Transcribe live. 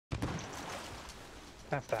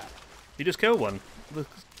Have that. You just killed one. You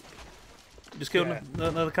just killed Yeah.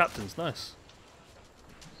 another captain's. Nice.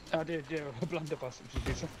 I did, yeah, a blunderbuss, which is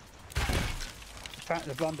decent. In fact,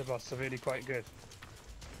 the blunderbuss are really quite good.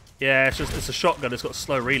 Yeah, it's a shotgun. It's got a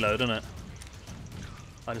slow reload, isn't it?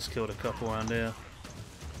 I just killed a couple around here.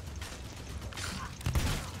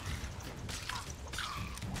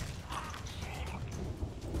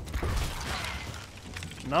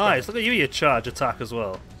 Nice. Look at you, your charge attack as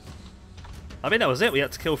well. I think that was it. We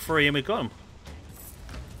had to kill 3 and we got them.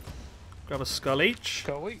 Grab a skull each.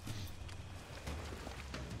 Go eat.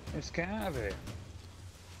 Let's get out of here.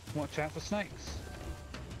 Watch out for snakes.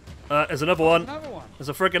 There's another one. Another one. There's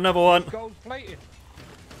a friggin' another one. Gold plated.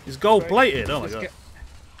 He's gold plated. Oh my Let's god. get-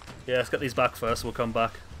 Yeah, let's get these back first. We'll come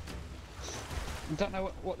back. I don't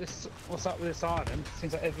know what's up with this island.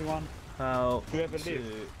 Seems like everyone How who ever to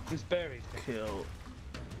lived is buried. kill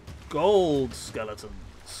gold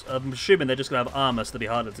skeletons. I'm assuming they're just gonna have armor, so they'll be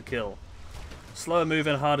harder to kill. Slower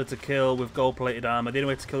moving, harder to kill with gold-plated armor. The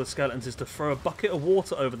only way to kill the skeletons is to throw a bucket of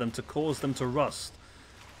water over them to cause them to rust.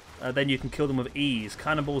 Then you can kill them with ease.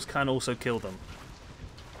 Cannonballs can also kill them.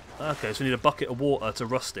 Okay, so we need a bucket of water to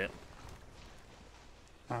rust it.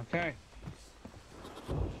 Okay.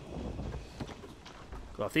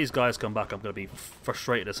 God, if these guys come back, I'm going to be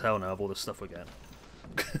frustrated as hell now of all the stuff we're getting.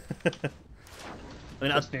 I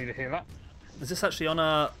mean, Just need to heal up. is this actually on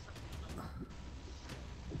a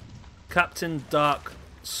Captain Dark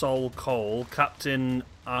Soul Cole, Captain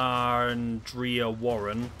Andrea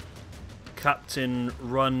Warren, Captain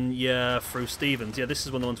Run Yeah through Stevens? Yeah, this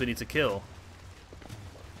is one of the ones we need to kill.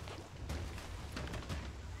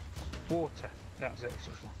 Water. That was it.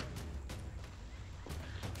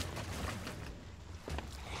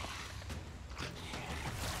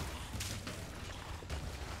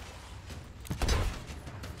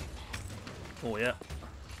 Oh yeah,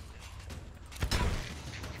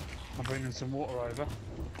 I'm bringing some water over.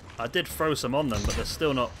 I did throw some on them, but they're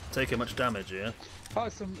still not taking much damage here. Oh,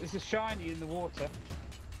 it's a shiny in the water.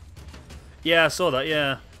 Yeah, I saw that.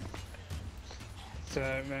 Yeah. So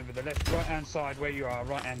remember the right hand side where you are,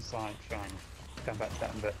 right hand side shiny. Come back to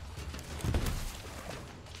that in a bit.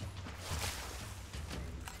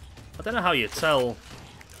 I don't know how you tell.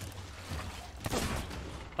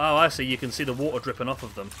 Oh, I see. You can see the water dripping off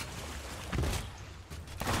of them.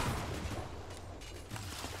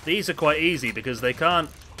 These are quite easy because they can't.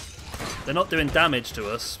 They're not doing damage to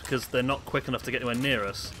us because they're not quick enough to get anywhere near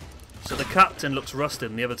us. So the captain looks rusted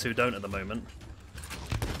and the other two don't at the moment.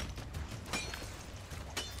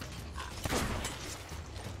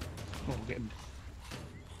 Oh, get him.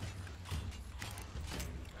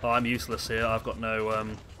 Oh, I'm useless here. I've got no.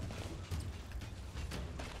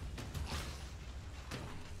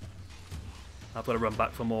 I've got to run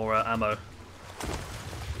back for more ammo.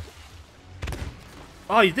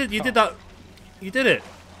 Oh, you did that. You did it.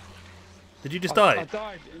 Did you just die? I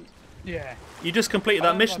died. Yeah. You just completed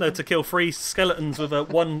that mission though to kill 3 skeletons with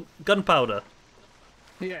 1 gunpowder.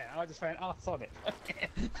 Yeah, I just went, oh, sod it.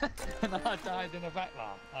 And I died in a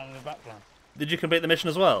background. Did you complete the mission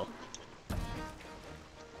as well?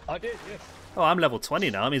 I did, yes. Oh, I'm level 20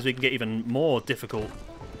 now. That means we can get even more difficult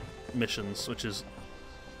missions, which is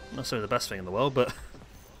not necessarily the best thing in the world, but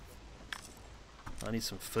I need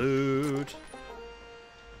some food.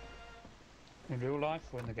 In real life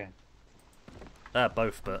or in the game?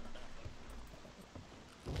 Both, but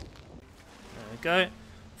there we go.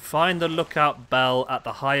 Find the lookout bell at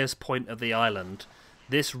the highest point of the island.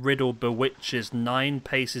 This riddle bewitches 9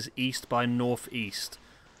 paces east by northeast.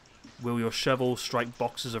 Will your shovel strike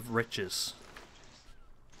boxes of riches?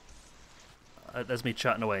 There's me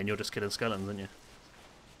chatting away and you're just killing skeletons, aren't you?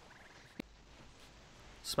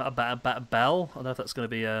 Smell a bell? I don't know if that's going to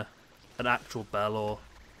be an actual bell or...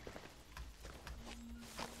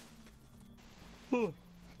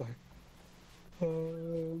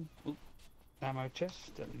 Ammo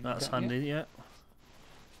chest. That's handy, yeah.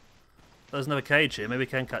 There's another cage here. Maybe we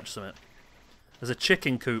can catch something. There's a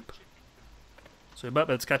chicken coop. So we might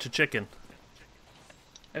be able to catch a chicken.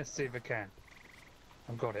 Let's see if I can.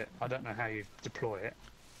 I've got it. I don't know how you deploy it.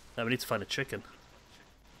 No, we need to find a chicken.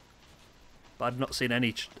 But I've not seen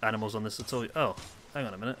any animals on this at all. Oh, hang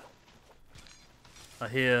on a minute. I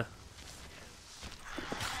hear...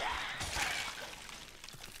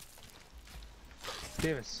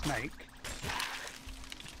 Hear a snake.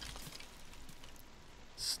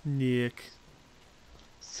 Snake.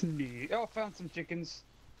 Snake. Oh, I found some chickens.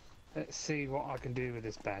 Let's see what I can do with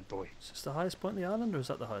this bad boy. Is this the highest point in the island, or is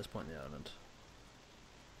that the highest point in the island?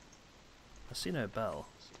 I see no bell.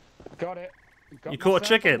 Got it. Got You caught a myself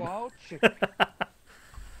chicken. wild chicken.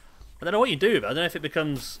 I don't know what you do, but I don't know if it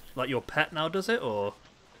becomes like your pet now, does it, or...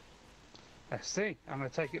 Let's see. I'm going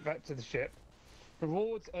to take it back to the ship.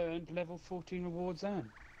 Rewards earned, level 14 rewards earned.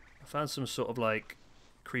 I found some sort of like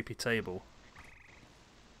creepy table.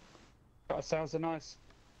 That sounds a nice.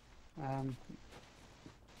 I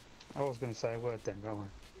was going to say a word then, but I won't.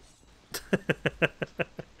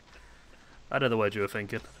 I know the word you were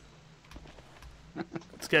thinking.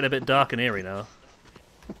 It's getting a bit dark and eerie now.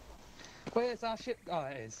 Where's our ship? Oh,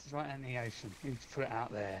 it is. It's right in the ocean. You just put it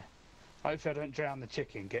out there. Hopefully I don't drown the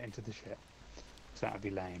chicken, get into the ship. So that would be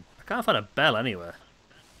lame. I can't find a bell anywhere.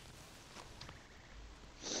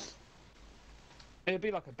 It'd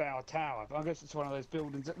be like a bow tower, but I guess it's one of those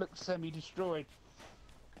buildings that looks semi-destroyed.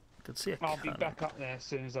 I could see a I'll cannon. be back up there as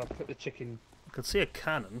soon as I put the chicken. I could see a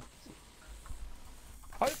cannon.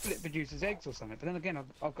 Hopefully it produces eggs or something, but then again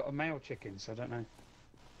I've got a male chicken, so I don't know.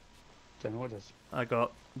 Don't know what it does. I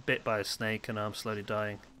got bit by a snake and I'm slowly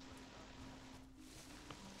dying.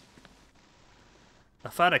 I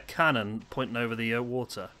found a cannon pointing over the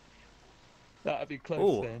water. That'd be close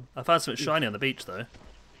Oh, then. I found something shiny on the beach though.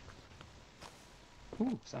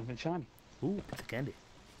 Ooh, something shiny. Ooh, piece of candy.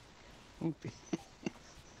 Ooh.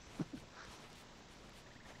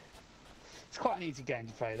 It's quite an easy game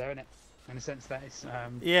to play though, isn't it? In the sense that it's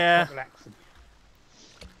yeah. quite relaxing.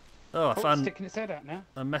 Oh, I It's found sticking its head out now.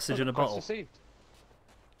 a message in a Quest bottle. received.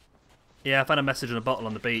 Yeah, I found a message in a bottle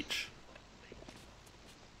on the beach.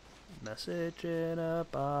 Message in a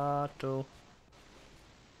bottle.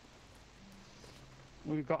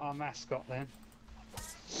 We've got our mascot then.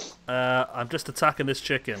 I'm just attacking this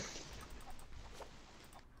chicken.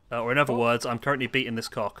 Or in other words, I'm currently beating this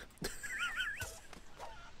cock.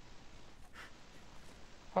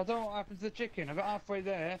 I don't know what happened to the chicken. I got halfway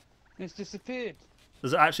there and it's disappeared.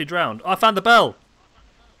 Is it actually drowned? Oh, I found the bell!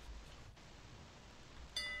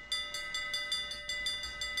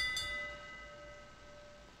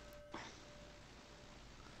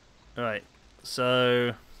 Alright,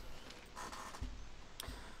 so...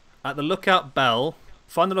 At the lookout bell,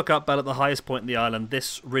 find the lookout bell at the highest point in the island.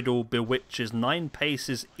 This riddle bewitches 9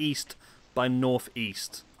 paces east by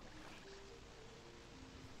northeast.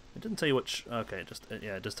 It didn't tell you which... Okay,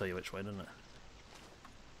 yeah, it does tell you which way, doesn't it?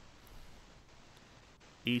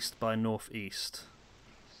 East by northeast.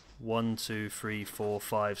 1, 2, 3, 4,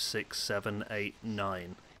 5, 6, 7, 8,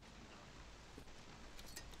 9.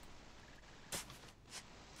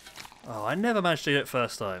 Oh, I never managed to do it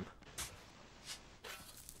first time.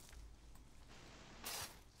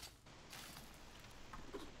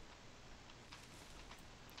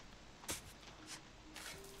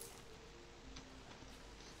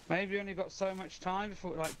 Maybe we only got so much time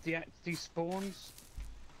before it like despawns.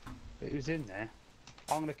 But it was in there.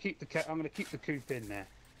 I'm gonna keep the coop in there,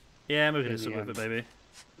 Yeah, maybe we can do something with it, maybe.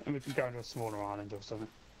 and we can go into a smaller island or something.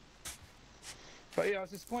 But yeah, I was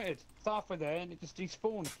disappointed. It's halfway there and it just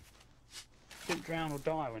despawned. Didn't drown or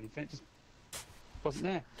die or anything. It just wasn't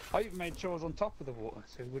there. I even made sure I was on top of the water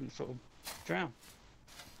so it wouldn't sort of drown.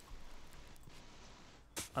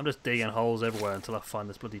 I'm just digging holes everywhere until I find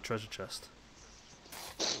this bloody treasure chest.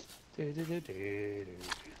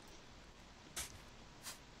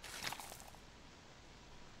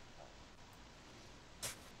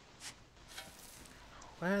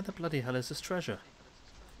 Where the bloody hell is this treasure?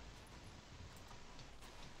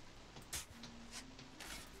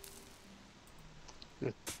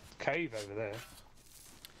 The cave over there.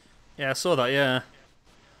 Yeah, I saw that, yeah.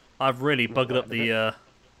 I've really buggered up the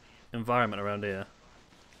environment around here.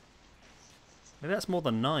 Maybe that's more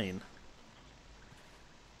than 9.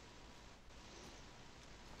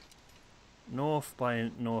 North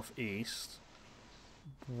by northeast.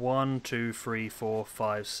 1, 2, 3, 4,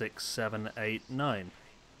 5, 6, 7, 8, 9.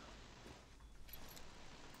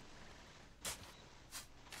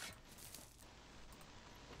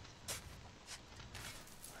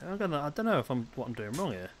 I don't know if what I'm doing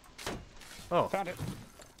wrong here. Oh, Found it.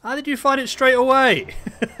 how did you find it straight away?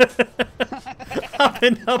 I've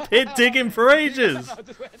been up here digging for ages. I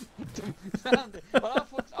just went found it. Well, I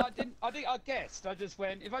thought I guessed. I just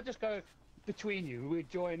went. If I just go between you, we'd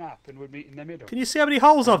join up and we'd meet in the middle. Can you see how many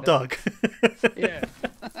holes I've dug? Yeah.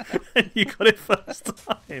 You got it first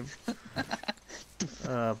time.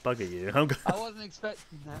 Bugger you. I wasn't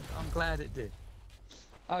expecting that. I'm glad it did.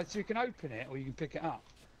 Oh, so you can open it or you can pick it up.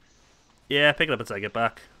 Yeah, pick it up and take it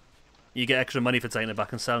back. You get extra money for taking it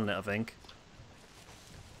back and selling it, I think.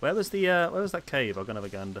 Where was where was that cave? I'm gonna have a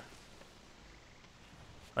gander.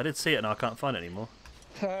 I did see it and I can't find it anymore.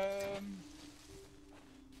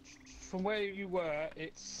 From where you were,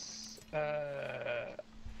 it's yeah,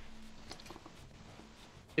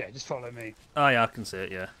 just follow me Oh yeah, I can see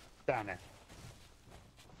it, yeah. down there.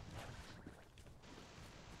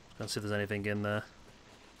 Let's see if there's anything in there.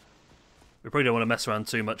 We probably don't want to mess around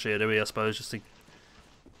too much here, do we? I suppose just to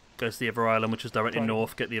go to the other island, which is directly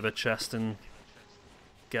north, get the other chest, and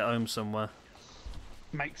get home somewhere.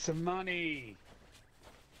 Make some money.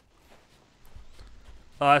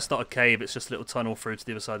 Oh, it's not a cave. It's just a little tunnel through to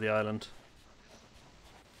the other side of the island.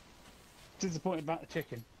 Disappointed about the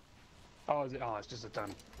chicken. Oh, is it? Oh, it's just a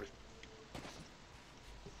tunnel.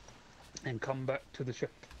 And come back to the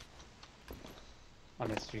ship.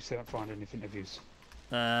 Unless you still don't find anything of use.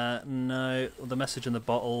 No. The message in the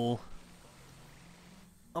bottle.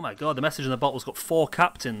 Oh my god, the message in the bottle's got 4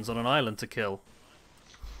 captains on an island to kill.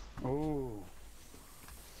 Ooh.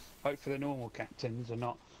 Hope for the normal captains and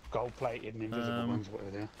not gold-plated and invisible ones, whatever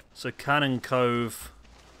they are. So Cannon Cove,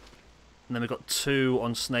 and then we've got 2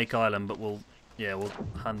 on Snake Island, but we'll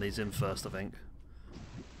hand these in first, I think.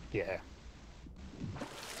 Yeah.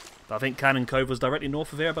 But I think Cannon Cove was directly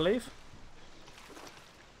north of here, I believe.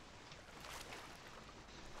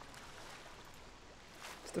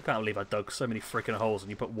 Still can't believe I dug so many freaking holes and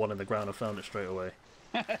you put one in the ground and found it straight away.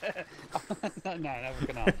 No, never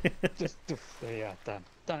gonna. Just yeah, done.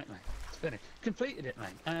 Done it, mate. It's finished. Completed it,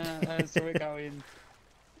 mate. So we're going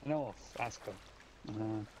north. That's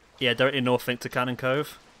cool. Yeah, directly north, think to Cannon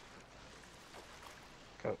Cove.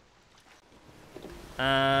 Cool.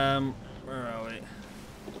 Where are we?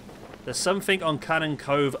 There's something on Cannon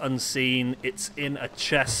Cove unseen. It's in a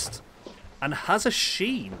chest and has a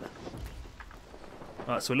sheen.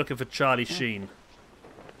 Alright, so we're looking for Charlie Sheen.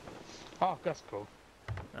 Oh, that's cool.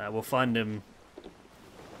 We'll find him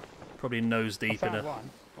probably nose deep in a... one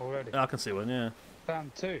already. Oh, I can see one, yeah.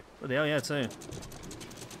 Found 2. Oh, yeah, 2.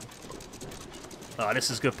 Oh, this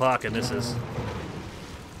is good parking, this is.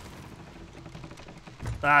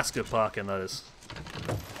 That's good parking, that is.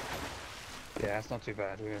 Yeah, it's not too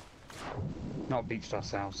bad. We're not beached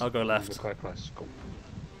ourselves. I'll go left. We're quite close. Cool.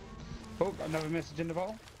 Oh, got another message in the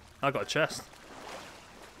bottle. I got a chest.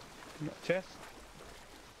 You got a chest.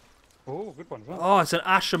 Oh, good one as well. Oh, it's an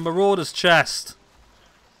Ashen Marauder's chest.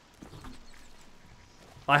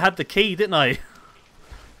 I had the key, didn't I?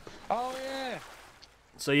 Oh, yeah.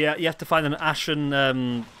 So yeah, you have to find an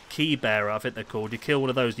Ashen key bearer, I think they're called. You kill one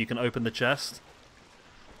of those and you can open the chest.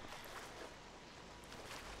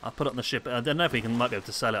 I'll put it on the ship. I don't know if we might be able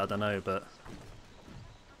to sell it, I don't know, but...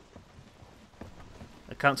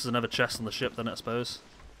 It counts as another chest on the ship then, I suppose.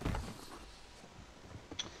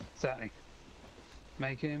 Certainly.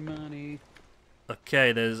 Making money.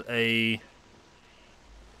 Okay, there's a...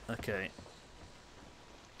 Okay.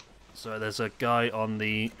 So there's a guy on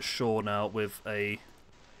the shore now with a...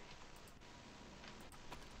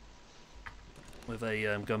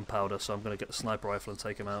 gunpowder, so I'm going to get the sniper rifle and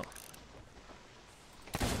take him out.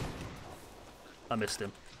 I missed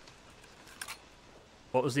him.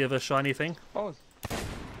 What was the other shiny thing? Oh,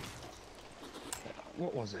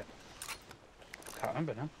 what was it? Can't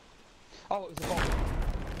remember now. Oh, it was a bomb.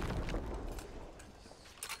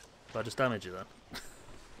 Did I just damage you then?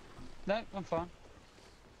 No, I'm fine.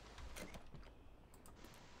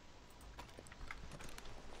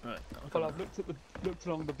 Right. Well, I've looked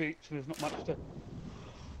along the beach and there's not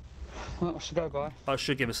much to go by. That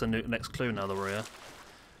should give us a next clue now that we're here.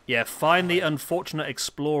 Yeah, find the unfortunate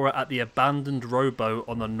explorer at the abandoned rowboat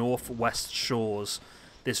on the northwest shores.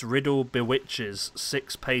 This riddle bewitches.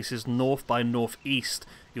 6 paces north by northeast.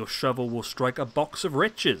 Your shovel will strike a box of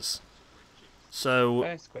riches.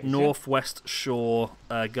 So, northwest shore,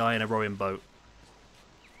 guy in a rowing boat.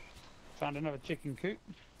 Found another chicken coop.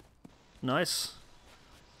 Nice.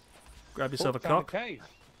 Grab yourself a cock.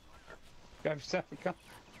 Grab yourself a cock.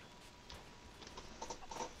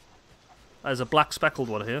 There's a black speckled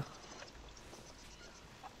one here.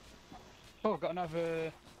 Oh, got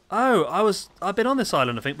another... Oh, I've been on this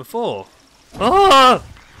island, I think, before. Ah!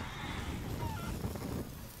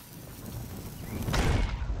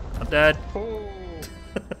 I'm dead. Oh.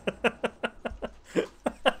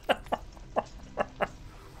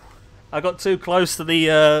 I got too close to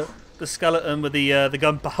the skeleton with the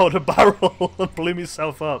gunpowder barrel and blew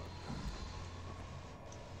myself up.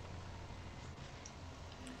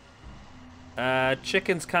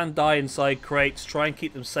 Chickens can die inside crates. Try and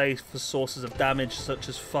keep them safe for sources of damage such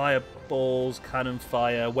as fireballs, cannon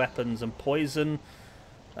fire, weapons, and poison.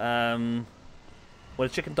 When a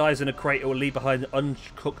chicken dies in a crate, it will leave behind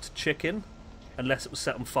uncooked chicken. Unless it was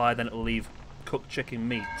set on fire, then it will leave cooked chicken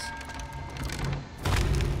meat.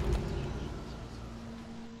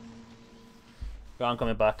 Right, I'm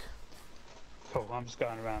coming back. Cool, I'm just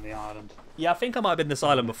going around the island. Yeah, I think I might have been this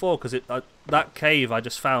island before, because that cave I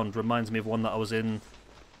just found reminds me of one that I was in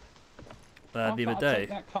the other day.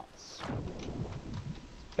 That cut's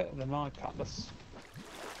better than my cutlass.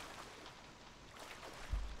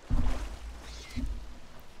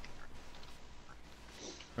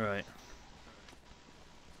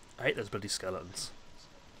 I hate those bloody skeletons.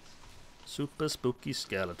 Super spooky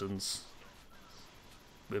skeletons.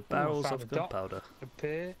 With barrels of gunpowder.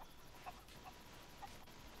 Appear.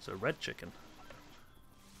 It's a red chicken.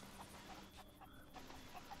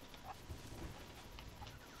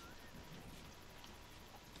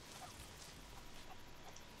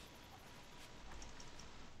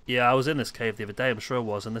 Yeah, I was in this cave the other day, I'm sure I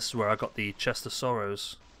was, and this is where I got the chest of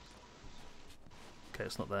sorrows. Okay,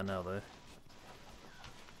 it's not there now though.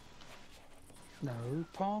 No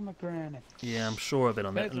pomegranate. Yeah, I'm sure I've been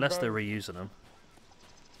on it, unless they're reusing them.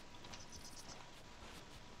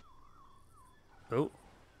 Oh,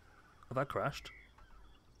 have I crashed?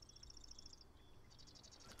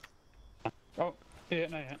 Oh, yeah,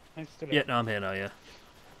 no, yeah. I'm still Yeah, no, I'm here now, yeah.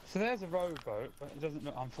 So there's a rowboat, but it doesn't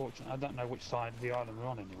look unfortunate. I don't know which side of the island we're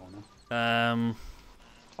on anymore now.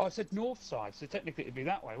 Oh, it said north side, so technically it'd be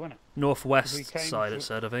that way, wouldn't it? Northwest side, it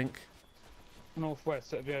said, I think. Northwest,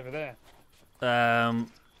 so it'd be over there.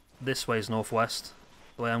 This way's northwest,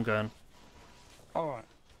 the way I'm going. Alright.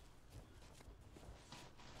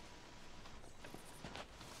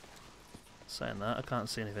 Saying that, I can't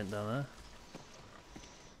see anything down there.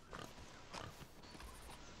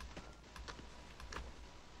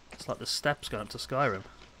 It's like the steps going up to Skyrim.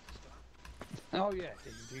 Oh yeah.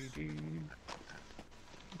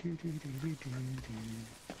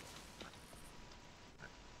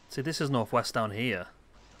 See, this is northwest down here.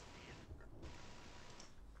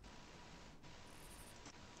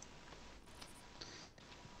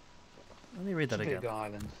 Let me read that again. Big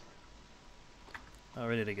island. I'll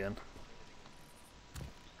read it again.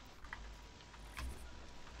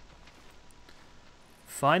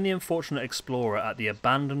 Find the unfortunate explorer at the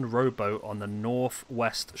abandoned rowboat on the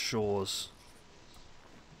northwest shores.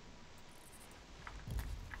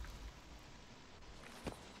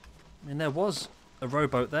 I mean, there was a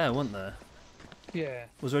rowboat there, wasn't there? Yeah.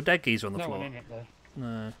 Was there a dead geezer on the floor? No one in it there.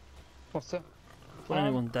 No. What's that? Wasn't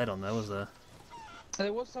anyone dead on there, was there?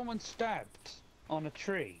 There was someone stabbed on a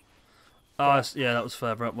tree. Oh, yeah, that was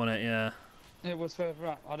further up, wasn't it? Yeah. It was further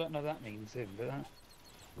up. I don't know what that means him, but that...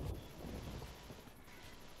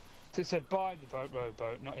 It said by the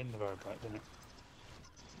rowboat, not in the rowboat, didn't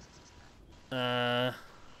it?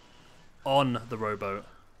 On the rowboat.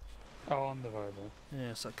 Oh, on the rowboat.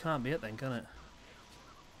 Yeah, so that can't be it then, can it?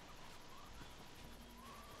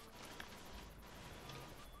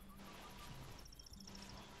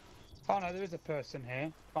 Oh no, there is a person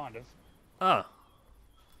here, kind of. Ah.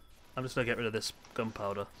 I'm just going to get rid of this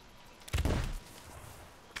gunpowder.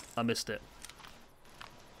 I missed it.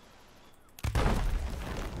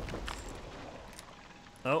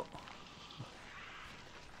 Oh.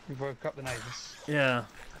 We woke up the neighbours. Yeah.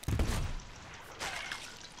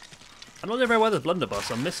 I'm not doing very well with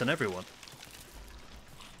blunderbuss, I'm missing everyone.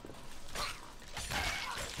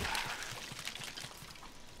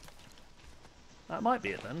 That might be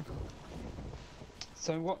it then.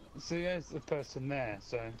 So what? So there's the person there.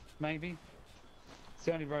 So maybe it's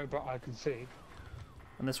the only robot I can see.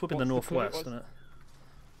 And this would be the northwest, isn't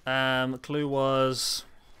it? Clue was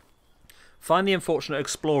find the unfortunate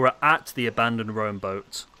explorer at the abandoned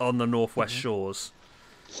rowboat on the northwest shores.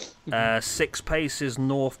 6 paces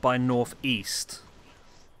north by northeast.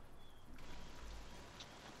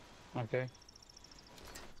 Okay.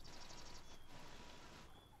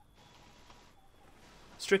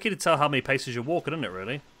 It's tricky to tell how many paces you're walking, isn't it,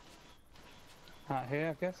 really? Out here,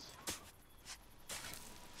 I guess.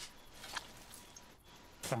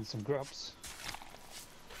 Found some grubs.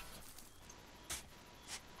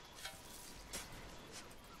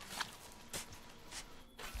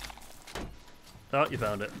 Oh, you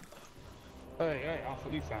found it. Hey, hey, I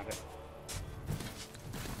thought you found it.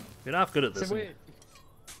 You're half good at this. It's weird.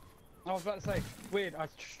 I was about to say, weird, I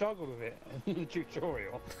struggled with it in the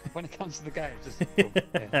tutorial. When it comes to the game, just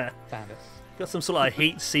yeah, found it. Got some sort of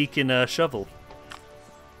heat-seeking shovel.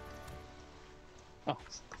 Oh,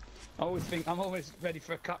 I always think I'm always ready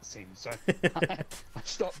for a cutscene, so I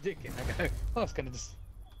stop digging. I go, oh, I was gonna just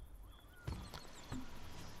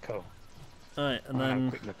cool. Alright, and I'll have then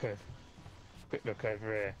a quick look over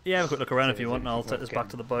here. yeah, have a quick look around So if you want, and I'll take this back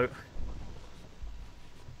to the boat.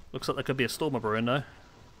 Looks like there could be a storm brewing now.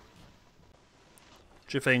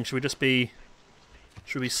 Do you think? Should we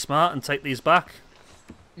be smart and take these back?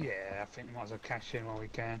 Yeah, I think we might as well cash in while we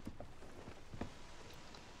can.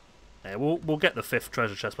 Yeah, we'll get the 5th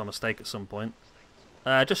treasure chest by mistake at some point.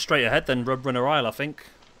 Just straight ahead, then Runner Isle, I think.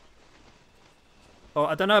 Oh,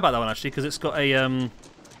 I don't know about that one actually, because it's got a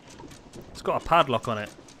padlock on it.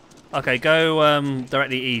 Okay, go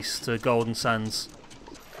directly east to Golden Sands,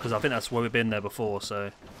 because I think that's where we've been there before.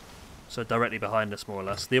 So So directly behind us, more or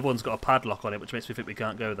less. The other one's got a padlock on it, which makes me think we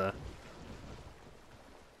can't go there.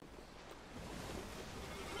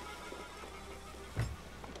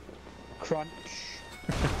 Crunch.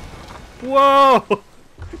 Whoa!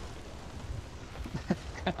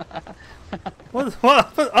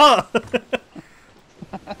 What? Oh!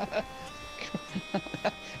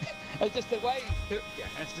 It's just the way he took you.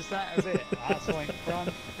 It's just that was it. That's why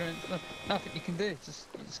crunch. Nothing you can do. It's just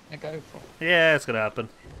you're just gonna go for it. Yeah, it's gonna happen.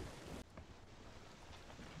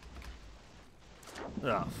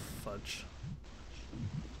 Ah, fudge.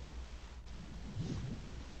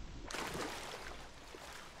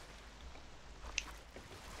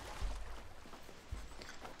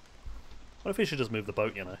 What if we should just move the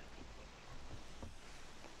boat, you know?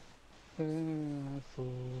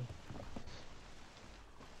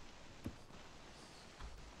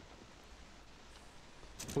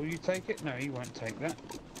 Will you take it? No, you won't take that.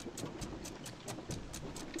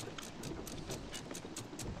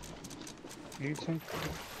 You take it.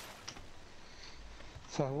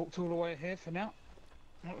 So I walked all the way here for now.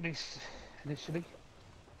 Not at least initially.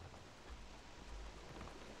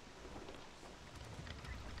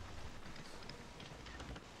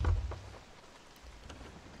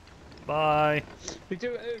 Bye.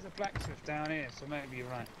 There's a blacksmith down here, so maybe you're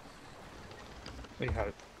right. We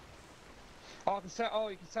hope. Oh,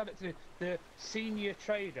 you can sell it to the senior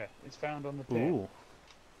trader. It's found on the pier. Ooh.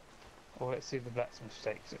 Or let's see if the blacksmith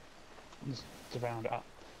takes it. Just to round it up.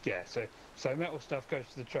 Yeah, so metal stuff goes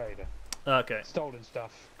to the trader. Okay. Stolen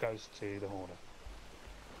stuff goes to the hoarder.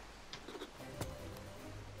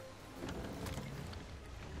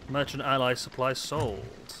 Merchant ally supply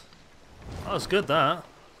sold. That was good, that.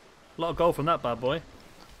 A lot of gold from that bad boy.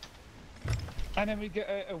 And then we get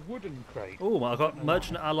a wooden crate. Oh, I got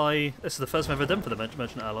merchant ally. This is the first one I've ever done for the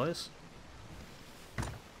merchant allies.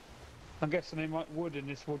 I'm guessing they might wood in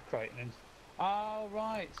this wood crate. And then... Oh,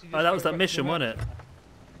 right. So Oh, that was that mission, wasn't it?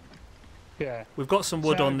 Yeah. We've got some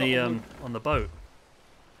wood on the boat.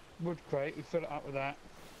 Wood crate. We fill it up with that.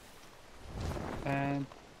 And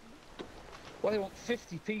well, they want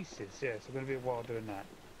 50 pieces. Yeah, so it's going to be a while doing that.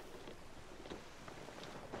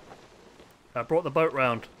 I brought the boat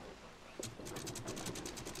round.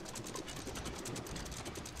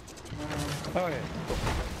 Oh yeah.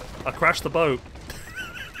 I crashed the boat.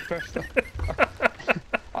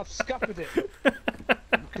 I've scuppered it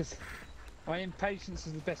because my impatience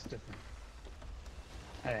is the best of them.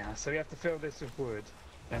 Yeah, so we have to fill this with wood,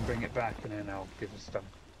 then bring it back, and then I'll give us some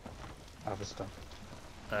other stuff.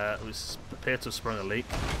 We appear to have sprung a leak.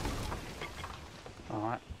 All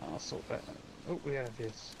right, I'll sort that. Oh, we have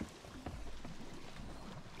this.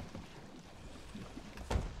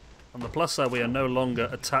 On the plus side, we are no longer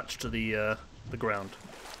attached to the ground.